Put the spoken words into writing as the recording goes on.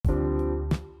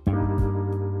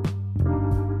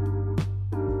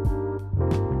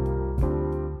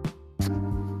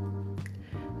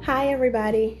Hi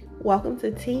everybody, welcome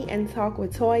to Tea and Talk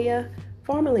with Toya,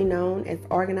 formerly known as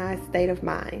Organized State of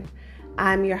Mind.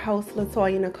 I'm your host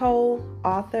LaToya Nicole,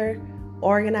 author,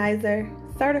 organizer,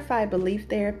 certified belief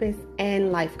therapist,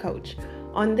 and life coach.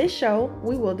 On this show,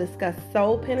 we will discuss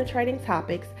soul-penetrating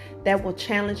topics that will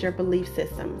challenge your belief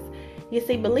systems. You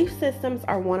see, belief systems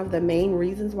are one of the main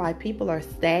reasons why people are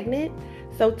stagnant,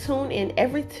 so tune in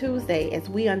every Tuesday as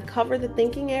we uncover the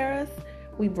thinking errors.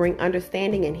 We bring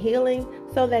understanding and healing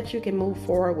so that you can move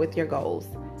forward with your goals.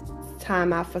 It's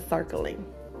time out for circling.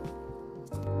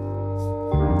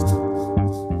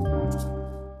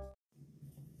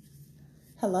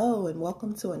 Hello and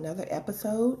welcome to another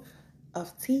episode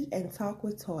of Tea and Talk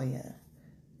with Toya.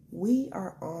 We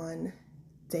are on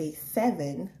day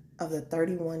 7 of the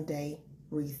 31-day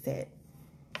reset.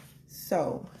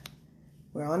 So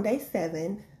we're on day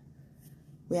 7.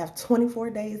 We have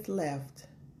 24 days left.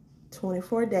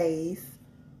 24 days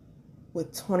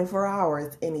with 24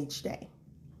 hours in each day.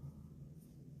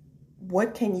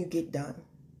 What can you get done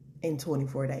in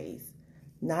 24 days?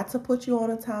 Not to put you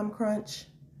on a time crunch,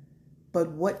 but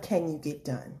what can you get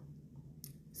done?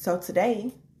 So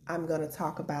today, I'm going to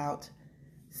talk about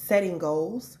setting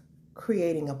goals,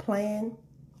 creating a plan,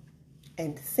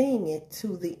 and seeing it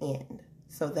to the end.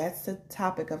 So that's the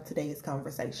topic of today's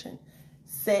conversation.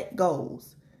 Set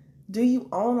goals. Do you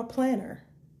own a planner?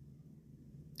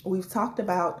 We've talked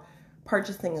about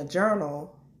purchasing a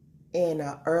journal in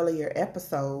an earlier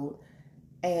episode,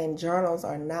 and journals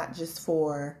are not just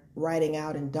for writing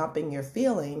out and dumping your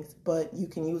feelings, but you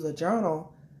can use a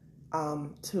journal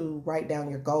to write down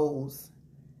your goals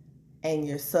and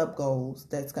your sub goals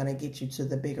that's going to get you to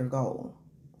the bigger goal.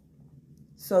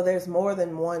 So there's more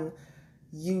than one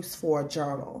use for a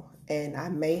journal, and I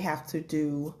may have to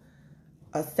do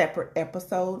a separate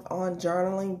episode on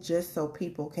journaling just so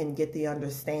people can get the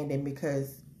understanding,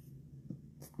 because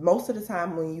most of the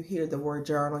time when you hear the word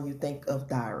journal, you think of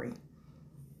diary.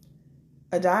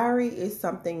 A diary is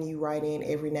something you write in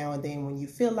every now and then when you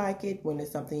feel like it, when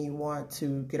it's something you want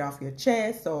to get off your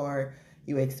chest, or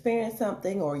you experienced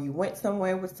something, or you went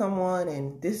somewhere with someone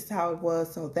and this is how it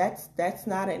was. So that's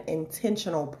not an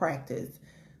intentional practice.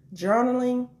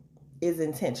 Journaling is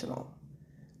intentional.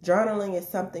 Journaling is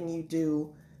something you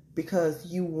do because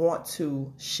you want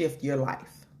to shift your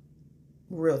life.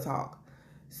 Real talk.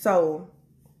 So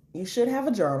you should have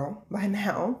a journal by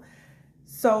now.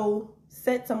 So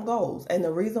set some goals. And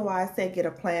the reason why I said get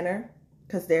a planner,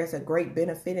 because there's a great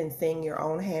benefit in seeing your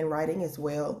own handwriting as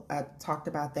well. I talked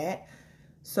about that.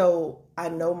 So I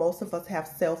know most of us have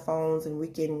cell phones and we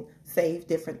can save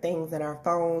different things in our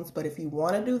phones. But if you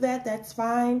want to do that, that's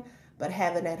fine. But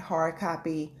having that hard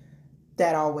copy,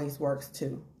 that always works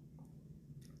too.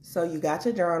 So you got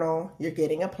your journal, you're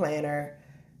getting a planner.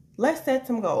 Let's set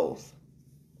some goals.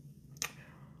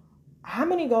 How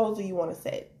many goals do you want to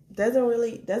set? Doesn't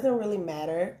really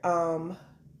matter.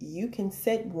 You can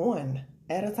set one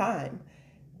at a time.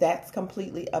 That's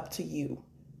completely up to you.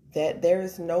 That there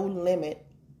is no limit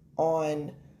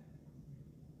on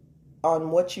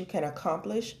what you can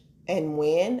accomplish and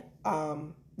when.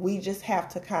 We just have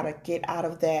to kind of get out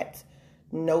of that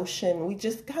notion. We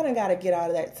just kind of got to get out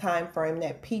of that time frame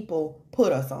that people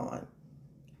put us on.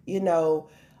 You know,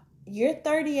 you're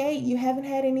 38, you haven't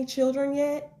had any children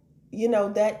yet. You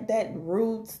know, that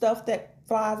rude stuff that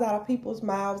flies out of people's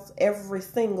mouths every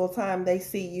single time they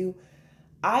see you.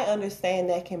 I understand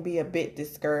that can be a bit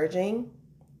discouraging.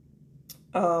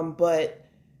 But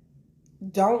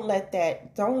don't let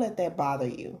that bother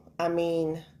you. I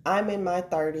mean, I'm in my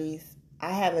 30s.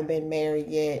 I haven't been married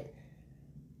yet.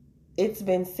 It's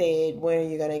been said, when are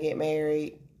you going to get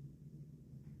married?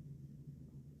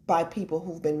 By people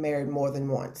who've been married more than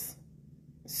once.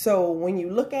 So when you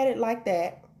look at it like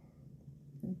that,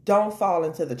 don't fall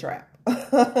into the trap.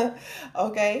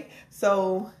 Okay?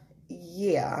 So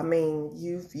yeah, I mean,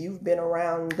 you've been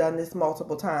around, done this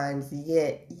multiple times,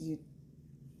 yet you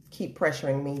keep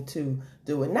pressuring me to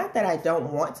do it. Not that I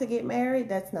don't want to get married,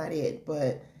 that's not it,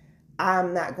 but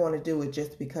I'm not going to do it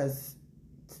just because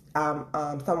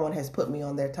someone has put me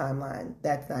on their timeline.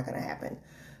 That's not going to happen.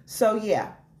 So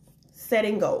yeah,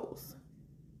 setting goals.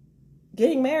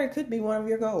 Getting married could be one of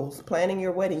your goals. Planning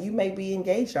your wedding. You may be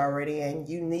engaged already and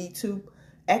you need to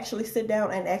actually sit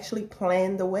down and actually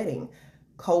plan the wedding.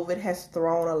 COVID has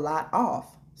thrown a lot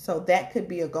off. So that could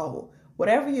be a goal.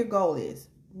 Whatever your goal is,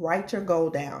 write your goal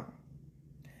down.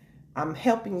 I'm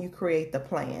helping you create the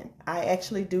plan. I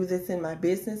actually do this in my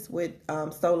business with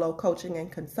solo coaching and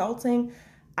consulting.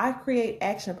 I create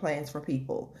action plans for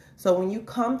people. So when you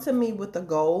come to me with a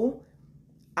goal,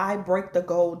 I break the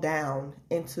goal down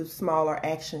into smaller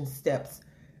action steps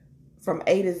from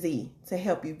A to Z to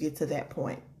help you get to that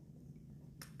point.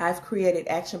 I've created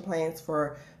action plans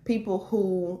for people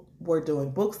who were doing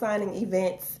book signing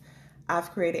events.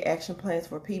 I've created action plans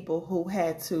for people who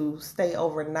had to stay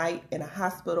overnight in a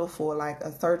hospital for like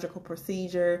a surgical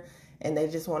procedure and they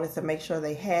just wanted to make sure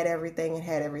they had everything and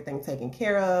had everything taken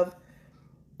care of.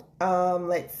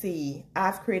 Let's see.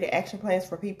 I've created action plans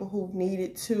for people who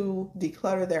needed to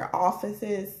declutter their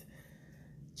offices.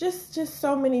 Just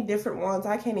so many different ones.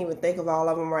 I can't even think of all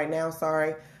of them right now,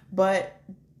 sorry. But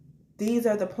these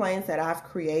are the plans that I've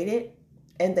created,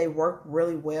 and they work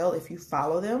really well if you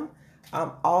follow them.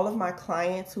 All of my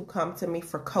clients who come to me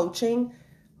for coaching,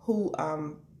 who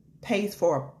pays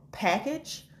for a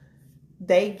package,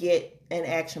 they get an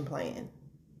action plan.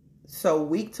 So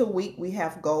week to week, we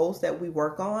have goals that we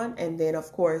work on. And then,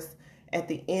 of course, at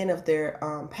the end of their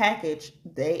package,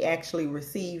 they actually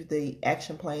receive the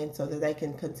action plan so that they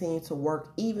can continue to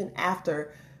work even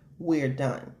after we're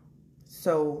done.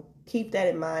 So keep that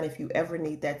in mind if you ever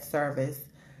need that service.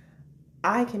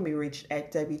 I can be reached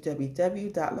at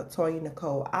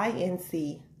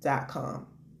www.latoyanicoleinc.com.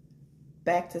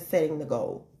 Back to setting the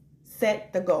goal.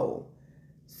 Set the goal.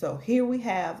 So here we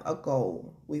have a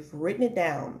goal. We've written it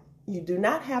down. You do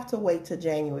not have to wait till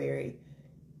January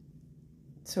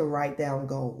to write down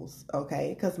goals,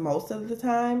 okay? Because most of the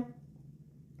time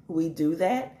we do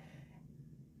that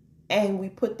and we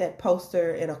put that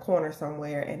poster in a corner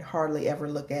somewhere and hardly ever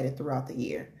look at it throughout the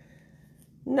year.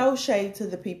 No shade to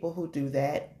the people who do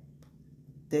that.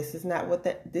 This is not what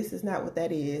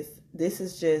that is. This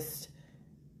is just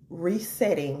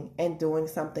resetting and doing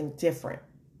something different.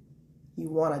 You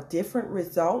want a different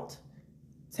result,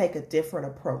 take a different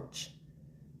approach.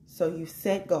 So you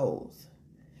set goals.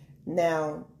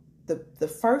 Now, the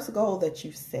first goal that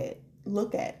you set,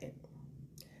 look at it.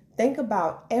 Think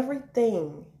about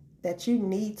everything that you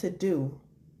need to do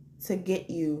to get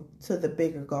you to the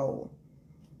bigger goal.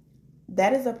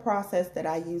 That is a process that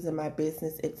I use in my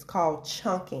business. It's called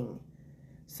chunking.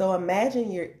 So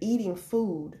imagine you're eating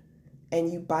food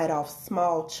and you bite off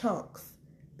small chunks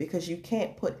because you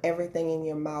can't put everything in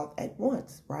your mouth at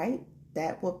once, right?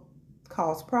 That will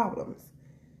cause problems.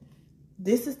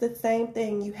 This is the same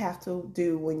thing you have to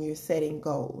do when you're setting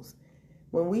goals.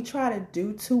 When we try to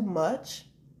do too much,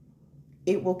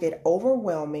 it will get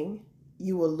overwhelming.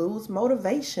 You will lose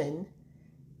motivation,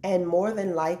 and more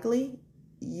than likely,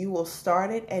 you will start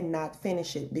it and not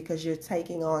finish it because you're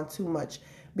taking on too much,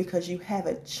 because you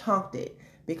haven't chunked it,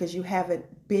 because you haven't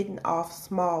bitten off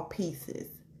small pieces.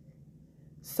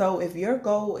 So if your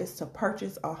goal is to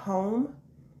purchase a home,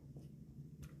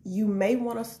 you may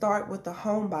want to start with the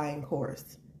home buying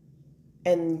course.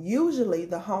 And usually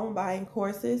the home buying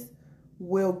courses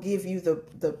will give you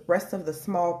the rest of the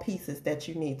small pieces that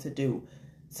you need to do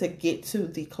to get to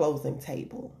the closing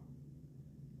table.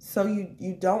 So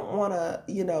you don't want to,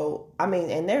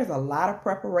 and there's a lot of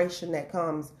preparation that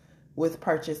comes with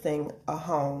purchasing a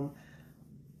home.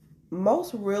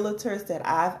 Most realtors that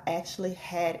I've actually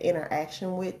had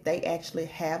interaction with, they actually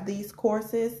have these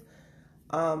courses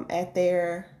at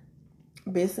their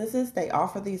businesses. They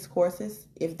offer these courses.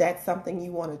 If that's something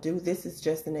you want to do, this is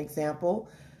just an example.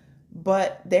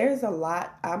 But there's a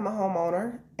lot. I'm a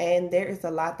homeowner, and there is a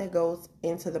lot that goes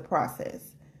into the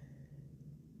process.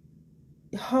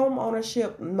 Home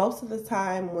ownership, most of the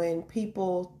time when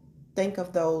people think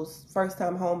of those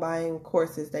first-time home buying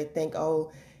courses, they think,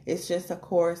 oh, it's just a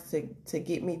course to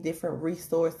get me different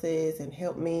resources and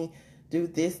help me do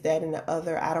this, that, and the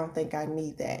other. I don't think I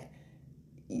need that.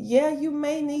 Yeah, you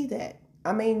may need that.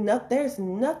 There's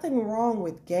nothing wrong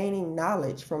with gaining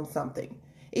knowledge from something.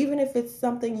 Even if it's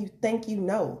something you think you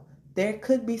know, there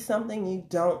could be something you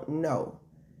don't know.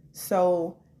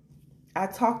 So I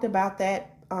talked about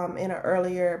that in an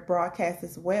earlier broadcast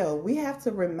as well. We have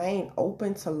to remain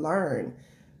open to learn.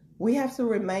 We have to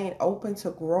remain open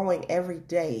to growing every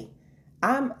day.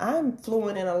 I'm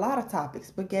fluent in a lot of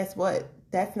topics, but guess what?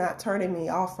 That's not turning me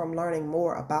off from learning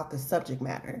more about the subject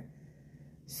matter.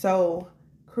 So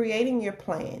creating your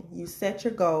plan. You set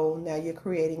your goal, now you're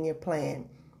creating your plan.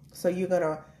 So you're going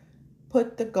to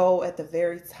put the goal at the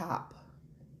very top.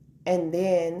 And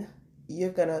then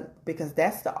you're going to, because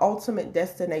that's the ultimate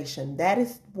destination. That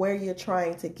is where you're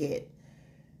trying to get.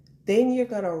 Then you're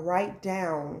going to write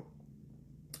down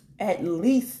at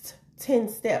least 10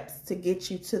 steps to get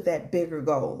you to that bigger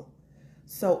goal.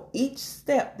 So each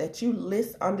step that you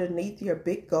list underneath your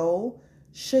big goal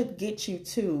should get you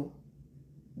to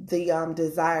the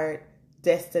desired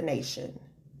destination.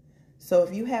 So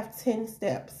if you have 10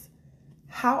 steps,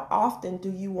 how often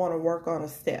do you want to work on a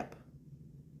step?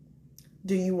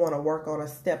 Do you want to work on a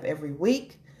step every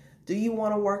week? Do you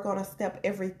want to work on a step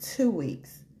every 2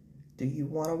 weeks? Do you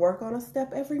want to work on a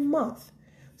step every month?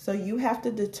 So you have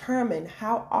to determine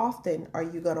how often are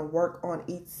you going to work on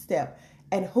each step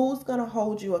and who's going to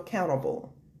hold you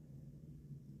accountable.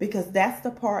 Because that's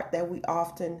the part that we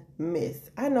often miss.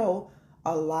 I know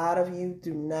a lot of you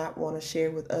do not want to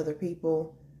share with other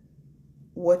people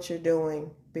what you're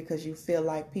doing because you feel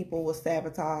like people will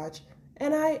sabotage.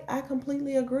 And I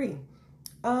completely agree.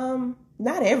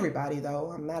 Not everybody,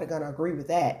 though. I'm not going to agree with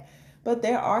that. But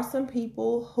there are some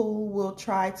people who will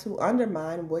try to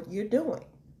undermine what you're doing.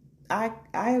 I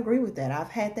agree with that.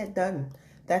 I've had that done.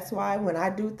 That's why when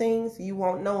I do things, you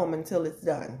won't know them until it's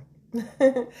done.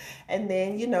 And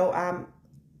then,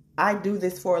 I do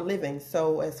this for a living.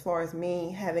 So as far as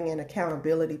me having an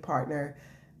accountability partner,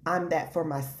 I'm that for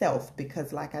myself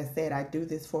because, like I said, I do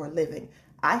this for a living.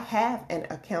 I have an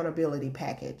accountability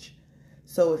package.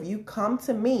 So if you come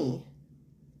to me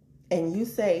and you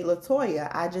say, Latoya,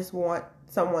 I just want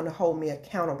someone to hold me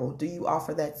accountable, do you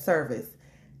offer that service?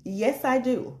 Yes, I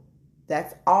do.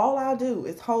 That's all I'll do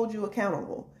is hold you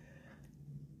accountable.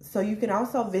 So you can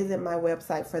also visit my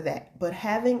website for that. But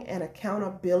having an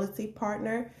accountability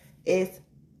partner is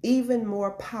even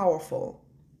more powerful.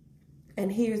 And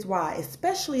here's why,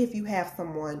 especially if you have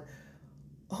someone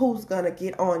who's going to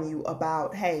get on you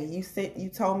about, hey, you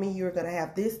told me you were going to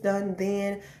have this done,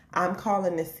 then I'm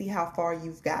calling to see how far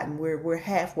you've gotten. We're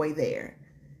halfway there.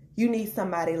 You need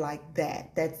somebody like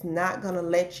that that's not going to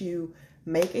let you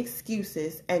make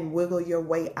excuses and wiggle your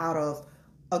way out of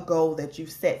a goal that you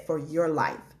set for your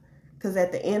life. Because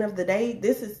at the end of the day,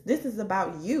 this is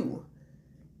about you.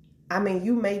 I mean,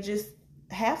 you may just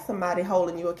have somebody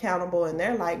holding you accountable and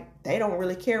they're like, they don't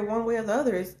really care one way or the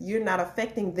other. You're not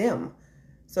affecting them.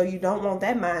 So you don't want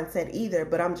that mindset either.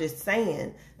 But I'm just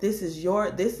saying, this is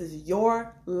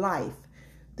your life.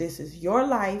 This is your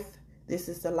life. This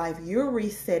is the life you're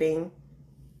resetting.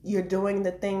 You're doing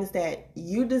the things that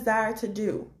you desire to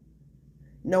do.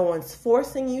 No one's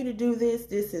forcing you to do this.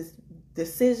 This is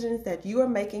decisions that you are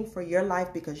making for your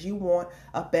life because you want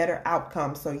a better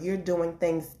outcome. So you're doing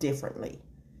things differently.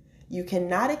 You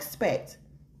cannot expect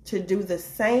to do the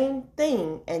same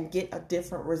thing and get a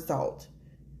different result.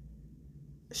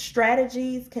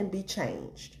 Strategies can be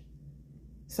changed.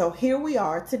 So here we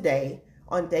are today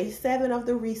on day 7 of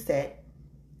the reset,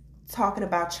 talking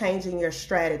about changing your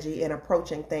strategy and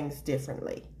approaching things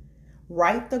differently.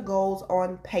 Write the goals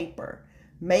on paper.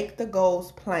 Make the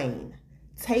goals plain.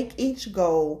 Take each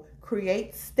goal,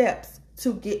 create steps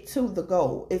to get to the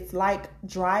goal. It's like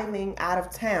driving out of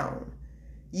town.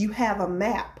 You have a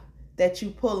map that you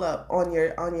pull up on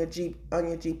your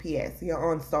GPS, your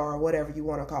OnStar, or whatever you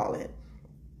want to call it.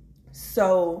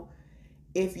 So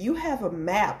if you have a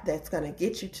map that's going to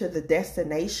get you to the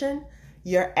destination,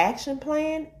 your action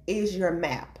plan is your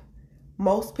map.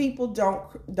 Most people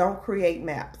don't create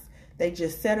maps. They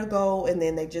just set a goal and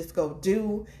then they just go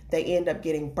do. They end up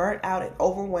getting burnt out and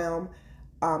overwhelmed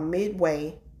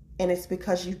midway. And it's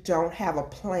because you don't have a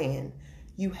plan.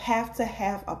 You have to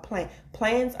have a plan.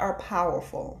 Plans are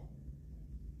powerful.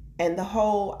 And the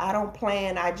whole I don't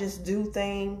plan, I just do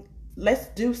thing. Let's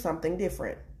do something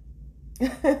different.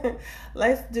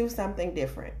 Let's do something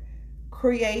different.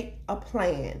 Create a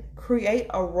plan. Create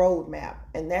a roadmap.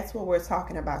 And that's what we're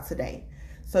talking about today.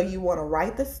 So you want to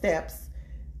write the steps.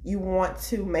 You want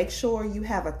to make sure you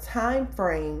have a time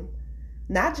frame,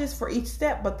 not just for each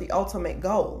step, but the ultimate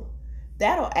goal.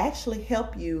 That'll actually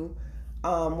help you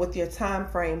with your time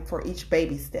frame for each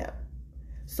baby step.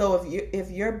 So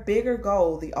if your bigger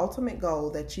goal, the ultimate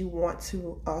goal that you want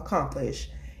to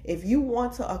accomplish, if you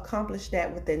want to accomplish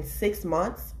that within 6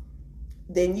 months,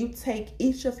 then you take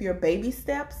each of your baby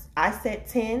steps. I said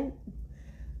 10.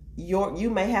 You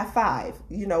may have 5.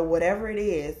 Whatever it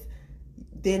is.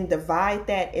 Then divide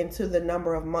that into the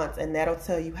number of months, and that'll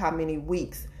tell you how many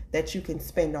weeks that you can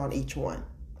spend on each one.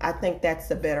 I think that's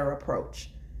the better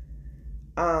approach.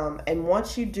 And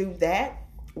once you do that,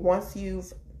 once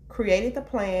you've created the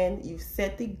plan, you've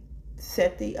set the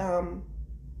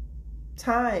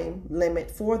time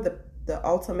limit for the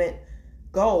ultimate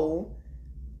goal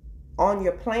on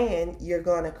your plan, you're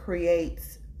going to create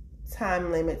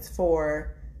time limits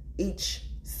for each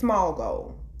small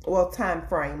goal. Well, time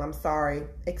frame, I'm sorry.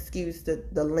 Excuse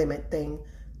the limit thing.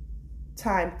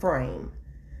 Time frame.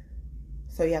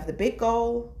 So you have the big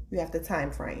goal, you have the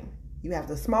time frame. You have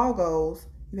the small goals,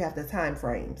 you have the time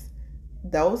frames.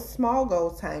 Those small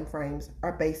goals time frames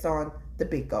are based on the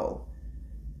big goal.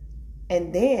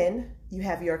 And then you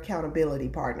have your accountability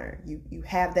partner. You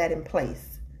have that in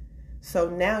place. So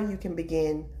now you can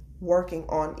begin working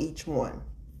on each one.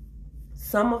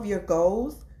 Some of your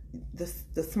goals,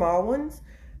 the small ones,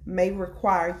 may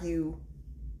require you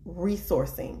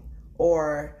resourcing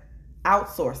or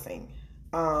outsourcing.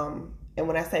 And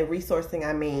when I say resourcing,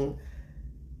 I mean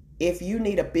if you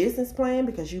need a business plan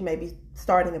because you may be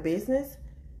starting a business,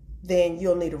 then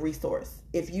you'll need a resource.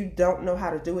 If you don't know how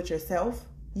to do it yourself,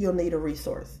 you'll need a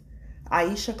resource.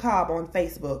 Aisha Cobb on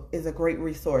Facebook is a great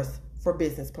resource for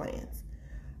business plans.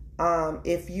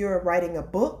 If you're writing a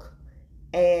book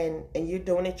and you're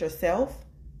doing it yourself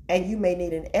and you may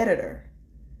need an editor,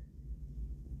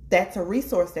 that's a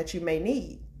resource that you may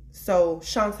need. So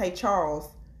Shantae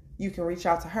Charles, you can reach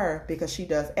out to her because she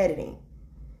does editing.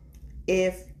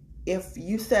 If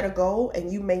you set a goal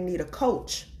and you may need a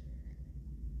coach,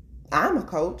 I'm a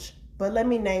coach, but let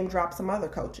me name drop some other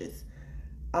coaches.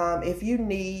 If you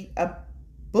need a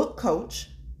book coach,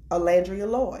 Alandria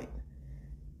Lloyd.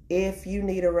 If you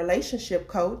need a relationship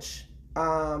coach,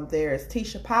 there's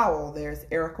Tisha Powell, there's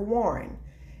Erica Warren.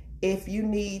 If you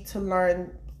need to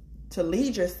learn to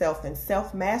lead yourself in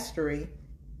self-mastery,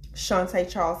 Shantae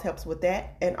Charles helps with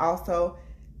that, and also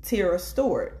Tara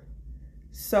Stewart.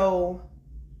 So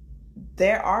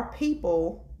there are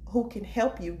people who can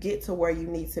help you get to where you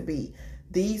need to be.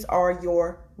 These are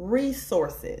your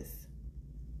resources.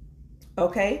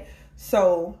 Okay?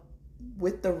 So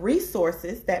with the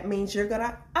resources, that means you're going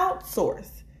to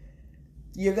outsource.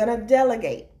 You're going to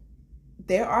delegate.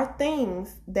 There are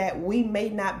things that we may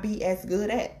not be as good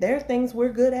at. There are things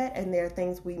we're good at, and there are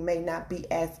things we may not be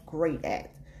as great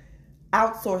at.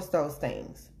 Outsource those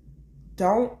things.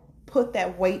 Don't put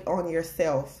that weight on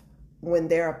yourself when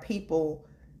there are people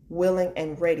willing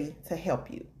and ready to help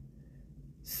you.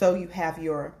 So you have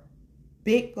your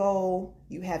big goal,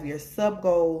 you have your sub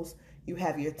goals, you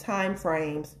have your time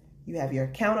frames, you have your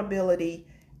accountability,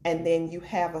 and then you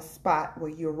have a spot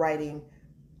where you're writing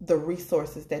the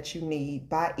resources that you need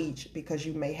by each, because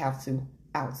you may have to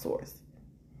outsource.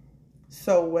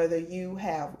 So whether you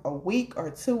have a week or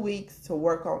 2 weeks to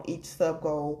work on each sub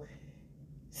goal,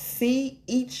 see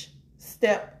each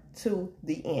step to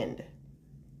the end.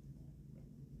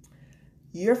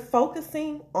 You're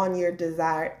focusing on your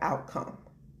desired outcome.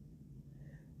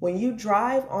 When you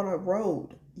drive on a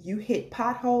road, you hit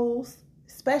potholes,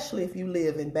 especially if you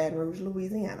live in Baton Rouge,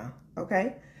 Louisiana,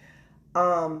 okay?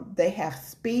 They have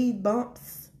speed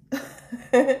bumps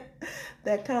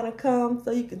that kind of come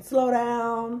so you can slow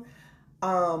down.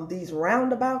 These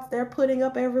roundabouts they're putting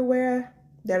up everywhere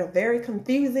that are very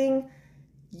confusing.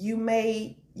 You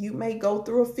may go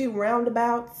through a few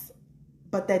roundabouts,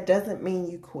 but that doesn't mean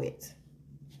you quit.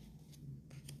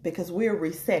 Because we're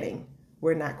resetting,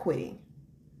 we're not quitting.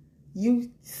 You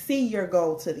see your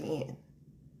goal to the end.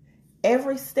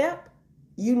 Every step,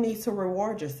 you need to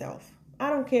reward yourself. I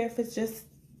don't care if it's just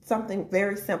something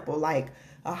very simple like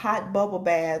a hot bubble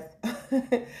bath,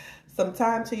 some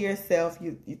time to yourself.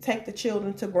 You take the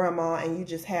children to grandma and you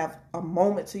just have a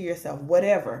moment to yourself,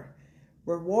 whatever.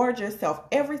 Reward yourself.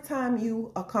 Every time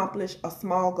you accomplish a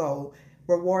small goal,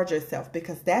 reward yourself,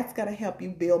 because that's going to help you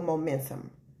build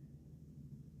momentum.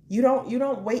 You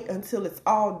don't wait until it's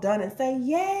all done and say,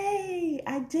 yay,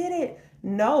 I did it.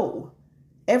 No.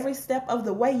 Every step of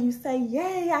the way you say,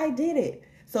 yay, I did it.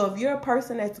 So if you're a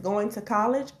person that's going to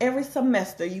college, every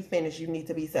semester you finish, you need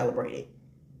to be celebrated.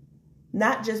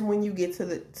 Not just when you get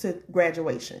to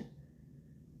graduation.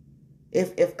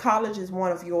 If college is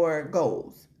one of your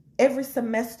goals, every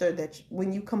semester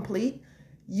when you complete,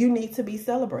 you need to be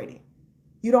celebrating.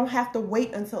 You don't have to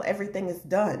wait until everything is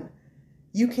done.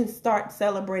 You can start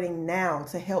celebrating now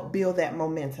to help build that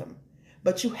momentum.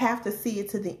 But you have to see it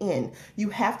to the end. You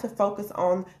have to focus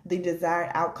on the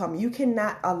desired outcome. You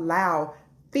cannot allow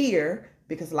fear,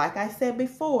 because like I said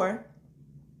before,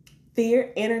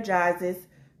 fear energizes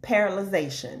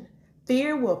paralyzation.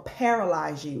 Fear will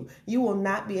paralyze you. You will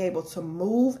not be able to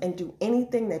move and do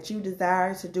anything that you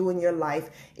desire to do in your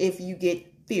life if you get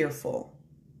fearful.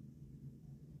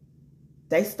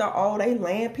 They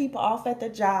laying people off at the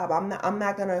job. I'm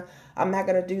not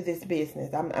gonna do this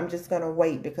business. I'm just gonna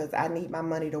wait because I need my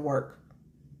money to work.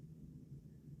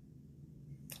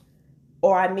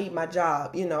 Or I need my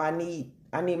job. I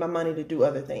need my money to do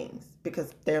other things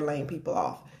because they're laying people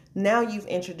off. Now you've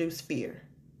introduced fear.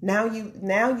 Now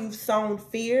you've sown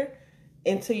fear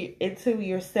into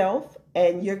yourself,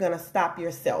 and you're gonna stop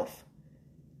yourself.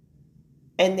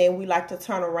 And then we like to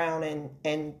turn around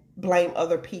and blame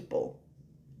other people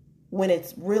when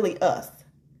it's really us.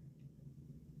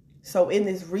 So in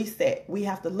this reset, we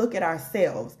have to look at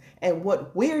ourselves and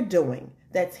what we're doing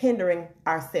that's hindering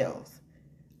ourselves.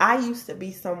 I used to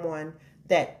be someone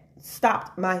that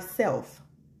stopped myself.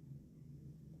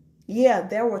 Yeah,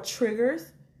 there were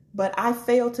triggers, but I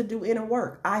failed to do inner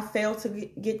work. I failed to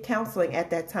get counseling at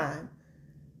that time.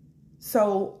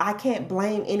 So I can't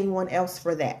blame anyone else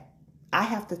for that. I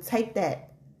have to take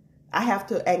that. I have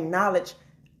to acknowledge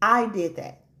I did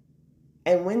that.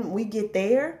 And when we get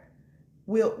there,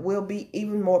 we'll be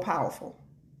even more powerful,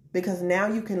 because now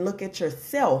you can look at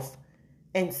yourself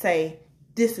and say,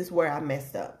 this is where I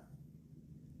messed up.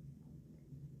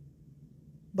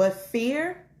 But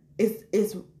fear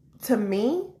is to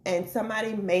me, and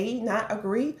somebody may not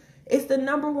agree, it's the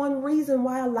number one reason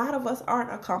why a lot of us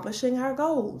aren't accomplishing our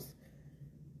goals.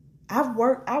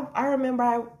 I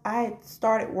remember I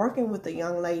started working with a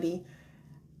young lady,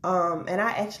 and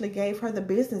I actually gave her the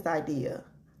business idea.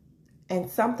 And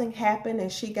something happened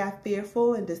and she got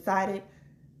fearful and decided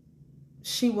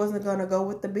she wasn't going to go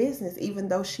with the business, even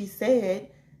though she said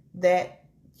that,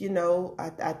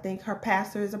 I think her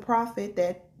pastor is a prophet,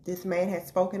 that this man had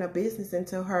spoken a business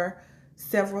into her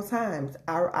several times.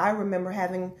 I remember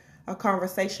having a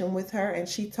conversation with her, and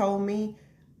she told me,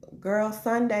 girl,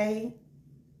 Sunday,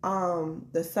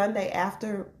 the Sunday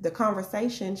after the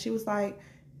conversation, she was like,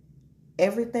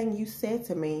 everything you said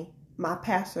to me, my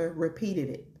pastor repeated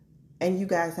it. And you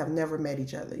guys have never met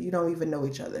each other. You don't even know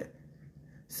each other.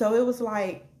 So it was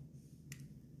like,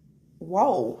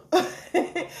 whoa,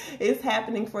 it's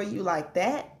happening for you like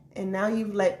that. And now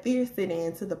you've let fear sit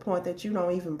in to the point that you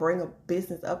don't even bring a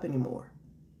business up anymore.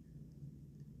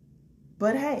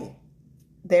 But hey,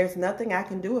 there's nothing I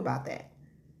can do about that.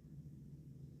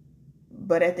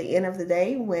 But at the end of the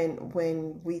day,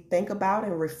 when we think about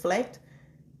and reflect,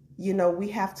 we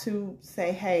have to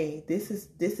say, hey, this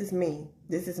is me.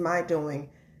 This is my doing.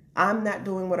 I'm not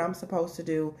doing what I'm supposed to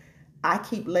do. I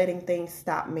keep letting things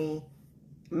stop me.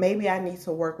 Maybe I need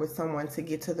to work with someone to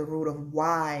get to the root of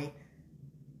why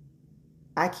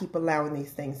I keep allowing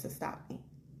these things to stop me.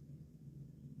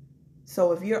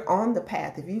 So if you're on the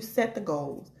path, if you set the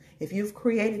goals, if you've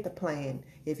created the plan,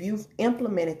 if you've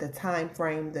implemented the time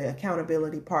frame, the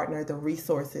accountability partner, the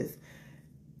resources,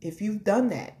 if you've done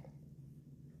that,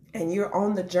 and you're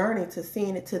on the journey to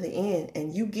seeing it to the end,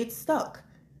 and you get stuck,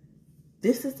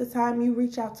 this is the time you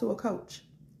reach out to a coach.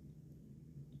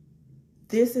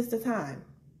 This is the time.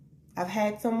 I've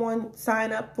had someone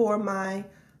sign up for my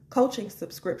coaching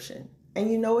subscription, and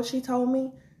you know what she told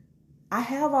me? I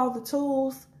have all the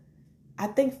tools. I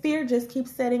think fear just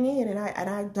keeps setting in, and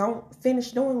I don't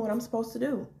finish doing what I'm supposed to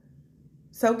do.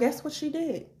 So guess what she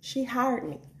did? She hired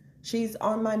me. She's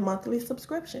on my monthly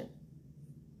subscription,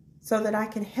 so that I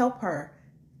can help her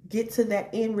get to that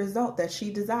end result that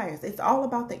she desires. It's all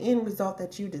about the end result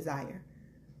that you desire.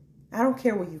 I don't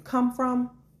care where you come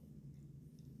from.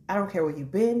 I don't care where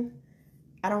you've been.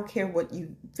 I don't care what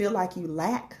you feel like you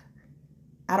lack.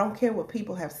 I don't care what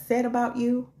people have said about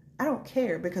you. I don't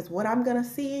care, because what I'm going to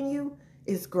see in you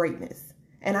is greatness.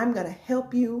 And I'm going to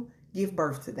help you give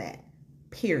birth to that.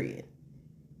 Period.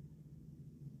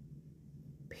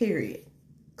 Period.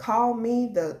 Call me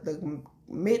the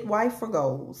midwife for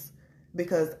goals,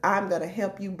 because I'm going to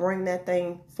help you bring that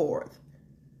thing forth.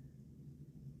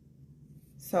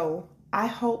 So I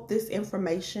hope this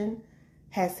information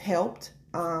has helped.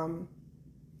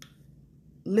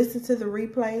 Listen to the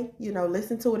replay,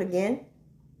 listen to it again.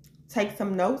 Take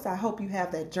some notes. I hope you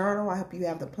have that journal. I hope you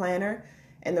have the planner.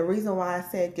 And the reason why I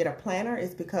said get a planner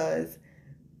is because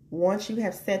once you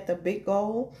have set the big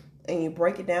goal and you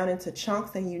break it down into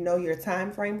chunks and you know your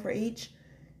time frame for each,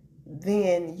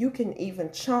 then you can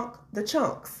even chunk the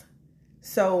chunks.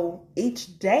 So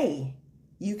each day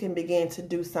you can begin to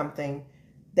do something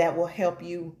that will help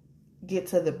you get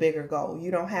to the bigger goal. You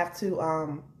don't have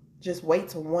to just wait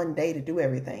till one day to do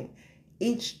everything.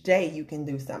 Each day you can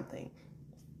do something.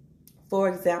 For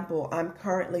example, I'm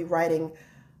currently writing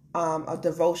a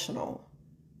devotional.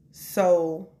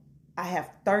 So I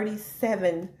have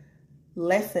 37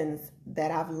 lessons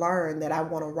that I've learned that I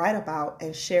want to write about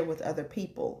and share with other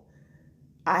people.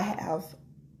 I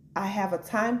have a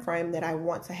time frame that I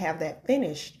want to have that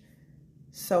finished.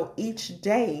 So each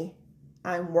day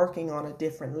I'm working on a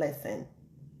different lesson.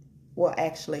 Well,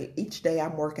 actually, each day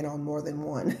I'm working on more than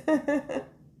one.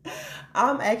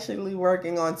 I'm actually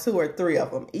working on 2 or 3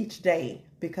 of them each day,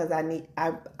 because I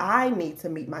need to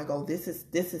meet my goal. This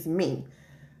is me,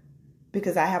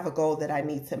 because I have a goal that I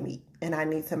need to meet, and I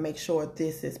need to make sure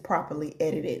this is properly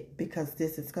edited, because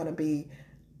this is going to be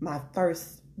my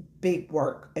first big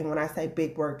work. And when I say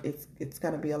big work, it's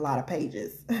going to be a lot of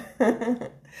pages.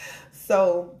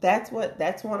 So that's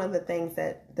one of the things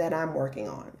that I'm working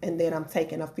on. And then I'm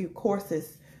taking a few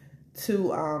courses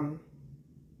to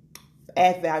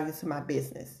add value to my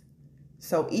business.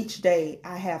 So each day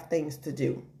I have things to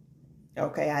do.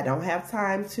 Okay, I don't have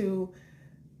time to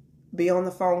be on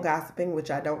the phone gossiping,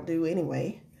 which I don't do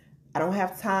anyway. I don't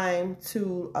have time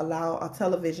to allow a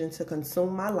television to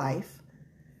consume my life.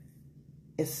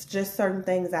 It's just certain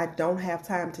things I don't have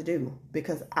time to do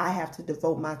because I have to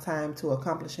devote my time to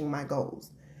accomplishing my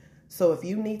goals. So if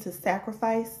you need to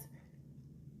sacrifice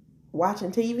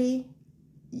watching TV,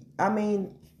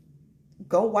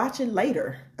 go watch it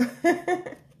later.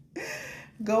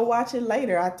 Go watch it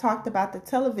later. I talked about the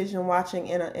television watching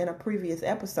in a previous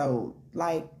episode.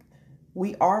 Like,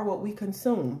 we are what we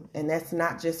consume, and that's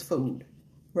not just food.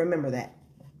 Remember that.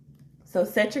 So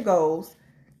set your goals,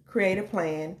 create a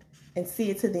plan, and see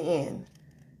it to the end.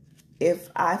 If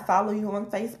I follow you on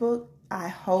Facebook, I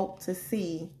hope to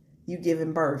see you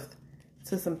giving birth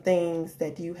to some things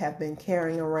that you have been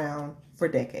carrying around for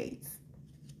decades.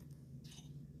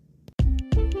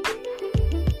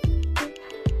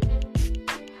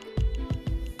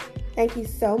 Thank you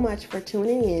so much for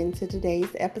tuning in to today's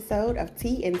episode of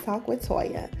Tea and Talk with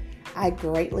Toya. I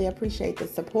greatly appreciate the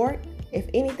support. If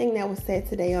anything that was said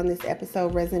today on this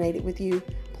episode resonated with you,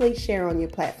 please share on your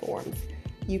platforms.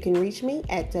 You can reach me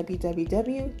at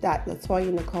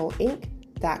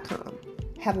www.latoyanicoleinc.com.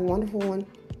 Have a wonderful one.